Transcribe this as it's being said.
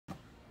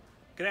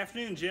Good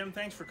afternoon, Jim.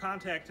 Thanks for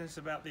contacting us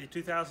about the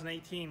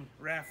 2018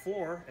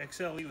 RAV4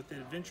 XLE with the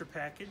Adventure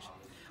Package.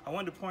 I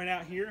wanted to point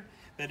out here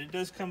that it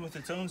does come with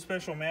its own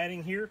special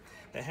matting here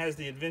that has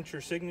the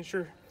Adventure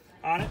signature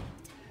on it.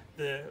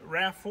 The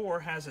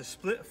RAV4 has a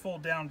split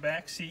fold-down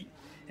back seat.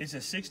 It's a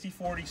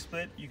 60-40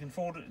 split. You can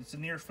fold it, it's a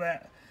near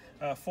flat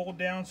fold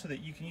down so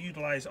that you can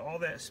utilize all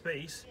that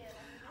space.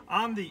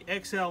 On the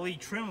XLE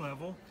trim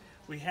level,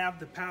 we have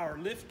the power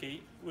lift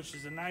gate, which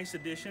is a nice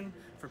addition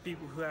for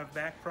people who have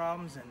back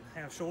problems and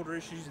have shoulder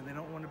issues and they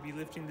don't want to be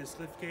lifting this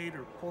lift gate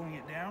or pulling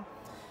it down.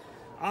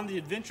 On the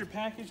Adventure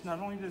Package, not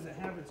only does it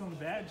have its own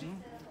badging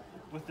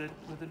with the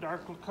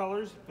dark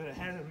colors, but it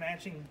has a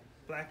matching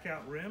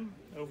blackout rim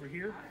over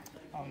here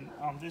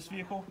on this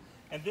vehicle.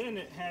 And then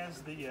it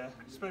has the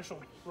special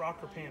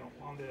rocker panel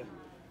on the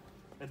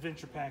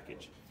Adventure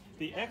Package.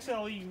 The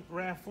XLE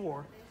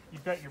RAV4,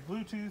 you've got your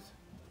Bluetooth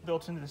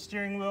built into the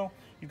steering wheel,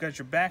 you've got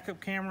your backup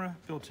camera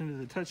built into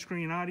the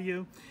touchscreen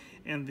audio,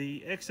 and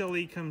the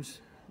XLE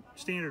comes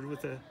standard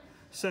with a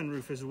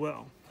sunroof as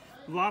well.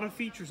 A lot of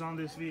features on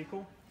this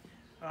vehicle.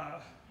 A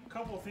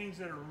couple of things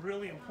that are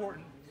really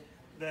important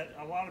that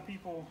a lot of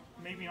people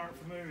maybe aren't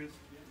familiar with.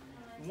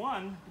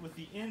 One, with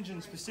the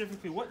engine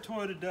specifically, what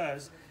Toyota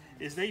does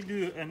is they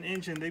put an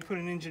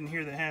engine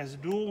here that has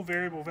dual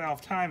variable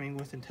valve timing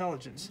with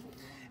intelligence.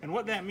 And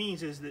what that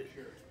means is that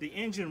the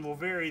engine will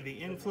vary the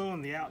inflow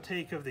and the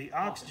outtake of the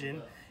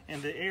oxygen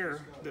and the air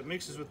that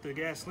mixes with the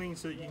gasoline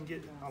so that you can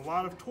get a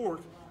lot of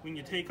torque when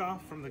you take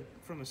off from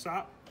the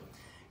stop.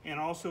 And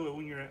also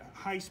when you're at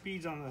high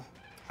speeds on the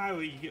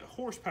highway, you get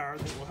horsepower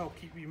that will help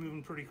keep you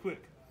moving pretty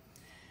quick.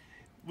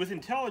 With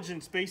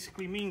intelligence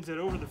basically means that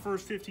over the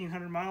first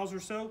 1,500 miles or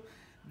so,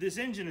 this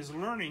engine is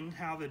learning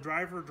how the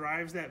driver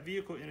drives that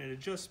vehicle, and it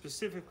adjusts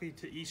specifically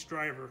to each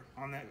driver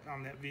on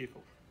that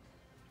vehicle.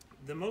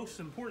 The most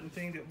important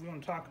thing that we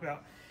want to talk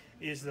about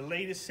is the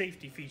latest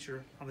safety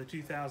feature on the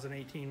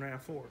 2018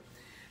 RAV4.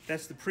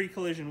 That's the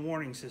pre-collision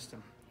warning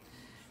system.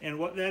 And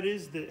what that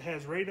is, that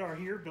has radar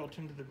here built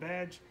into the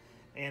badge,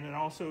 and then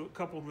also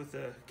coupled with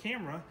the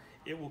camera,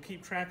 it will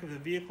keep track of the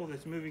vehicle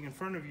that's moving in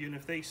front of you. And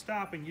if they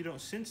stop and you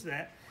don't sense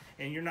that,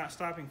 and you're not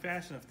stopping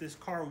fast enough, this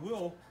car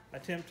will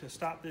attempt to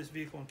stop this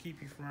vehicle and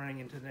keep you from running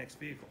into the next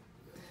vehicle.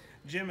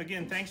 Jim,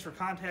 again, thanks for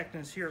contacting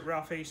us here at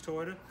Ralph Hayes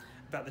Toyota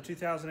about the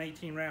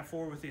 2018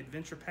 RAV4 with the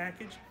Adventure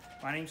Package.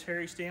 My name's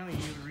Harry Stanley,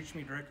 and you can reach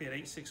me directly at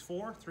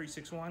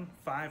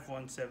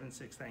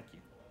 864-361-5176. Thank you.